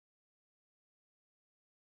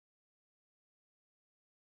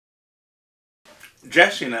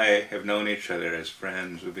Jesse and I have known each other as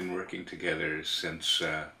friends. We've been working together since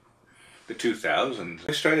the 2000s.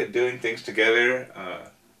 We started doing things together,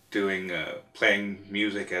 playing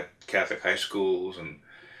music at Catholic high schools and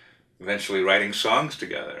eventually writing songs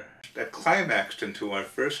together. That climaxed into our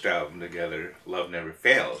first album together, Love Never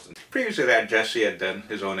Fails. And previous to that, Jesse had done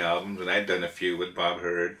his own albums, and I'd done a few with Bob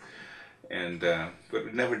Hurd, but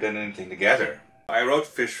we'd never done anything together. I wrote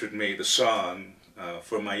Fish With Me, the song,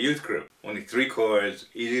 for my youth group. Only 3 chords,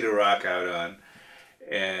 easy to rock out on,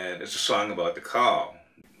 and it's a song about the call.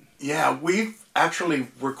 Yeah, we're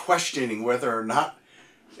questioning whether or not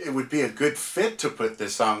it would be a good fit to put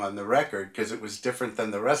this song on the record because it was different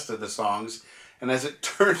than the rest of the songs. And as it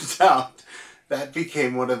turns out, that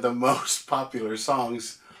became one of the most popular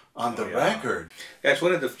songs on the record. Yeah, it's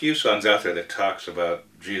one of the few songs out there that talks about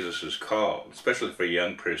Jesus' call, especially for a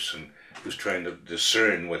young person who's trying to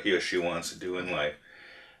discern what he or she wants to do in life.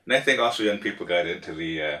 And I think also young people got into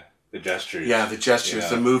the gestures. Yeah, the gestures,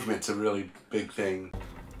 the movement's a really big thing.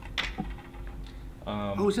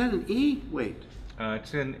 Oh, is that an E? Wait.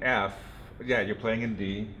 It's in F. Yeah, you're playing in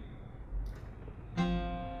D.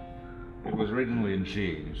 It was originally in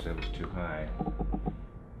G, so it was too high.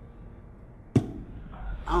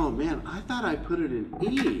 Oh man, I thought I put it in E.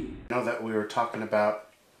 You know that we were talking about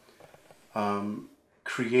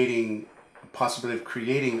possibility of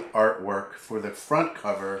creating artwork for the front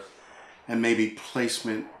cover and maybe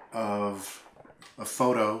placement of a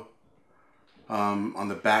photo on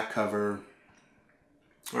the back cover.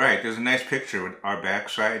 Right, there's a nice picture with our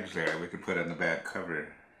backsides there we could put on the back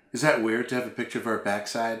cover. Is that weird to have a picture of our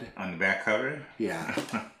backside? On the back cover? Yeah.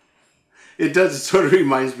 It does. It sort of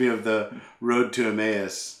reminds me of the Road to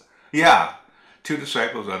Emmaus. Yeah. 2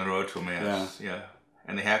 disciples on the road to Emmaus. Yeah.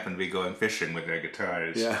 And they happen to be going fishing with their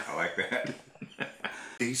guitars. Yeah. I like that.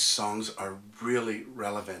 These songs are really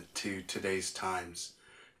relevant to today's times,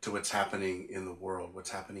 to what's happening in the world, what's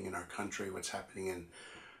happening in our country, what's happening in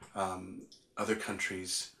other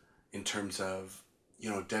countries in terms of,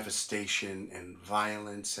 devastation and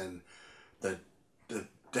violence and the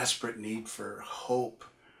desperate need for hope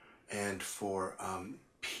and for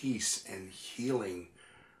peace and healing.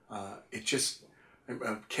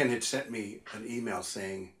 Ken had sent me an email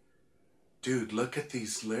saying, dude, look at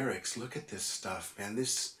these lyrics, look at this stuff, man,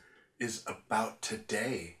 this is about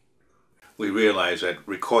today. We realize that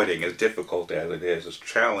recording, as difficult as it is, as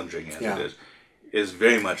challenging as it is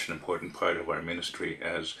very much an important part of our ministry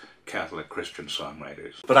as Catholic Christian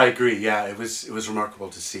songwriters. But I agree, yeah, it was remarkable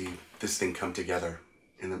to see this thing come together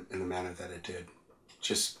in the manner that it did.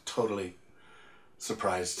 Just totally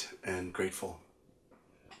surprised and grateful.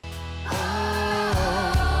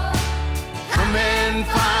 Come and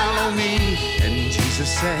follow me, and Jesus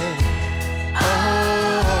said,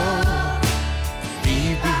 oh,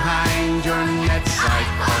 leave behind your nets, I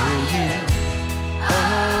call you.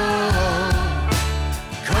 Oh,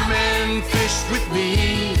 come and fish with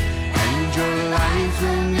me, and your life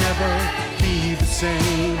will never be the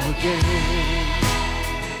same again.